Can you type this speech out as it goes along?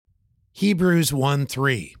Hebrews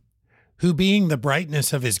 1:3, who being the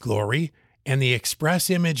brightness of his glory and the express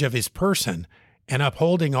image of his person, and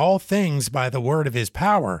upholding all things by the word of his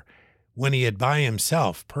power, when he had by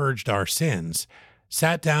himself purged our sins,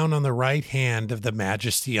 sat down on the right hand of the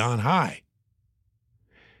Majesty on high.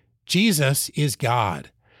 Jesus is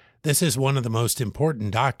God. This is one of the most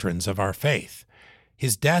important doctrines of our faith.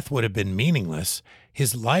 His death would have been meaningless.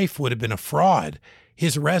 His life would have been a fraud.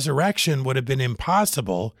 His resurrection would have been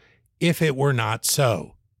impossible if it were not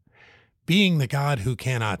so. Being the God who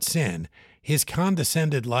cannot sin, his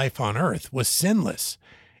condescended life on earth was sinless,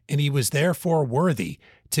 and he was therefore worthy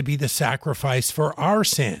to be the sacrifice for our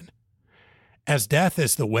sin. As death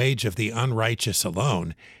is the wage of the unrighteous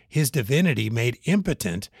alone, his divinity made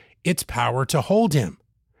impotent its power to hold him.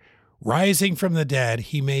 Rising from the dead,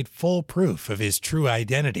 he made full proof of his true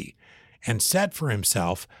identity and set for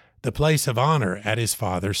himself the place of honor at his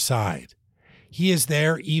Father's side. He is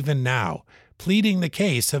there even now, pleading the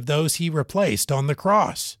case of those he replaced on the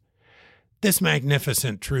cross. This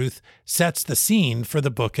magnificent truth sets the scene for the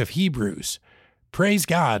book of Hebrews. Praise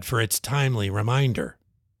God for its timely reminder.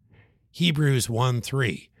 Hebrews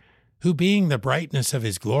 1:3, who being the brightness of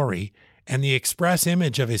his glory and the express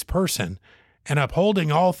image of his person, and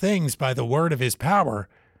upholding all things by the word of his power,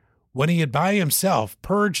 when he had by himself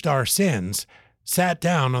purged our sins, sat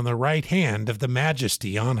down on the right hand of the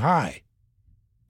Majesty on high.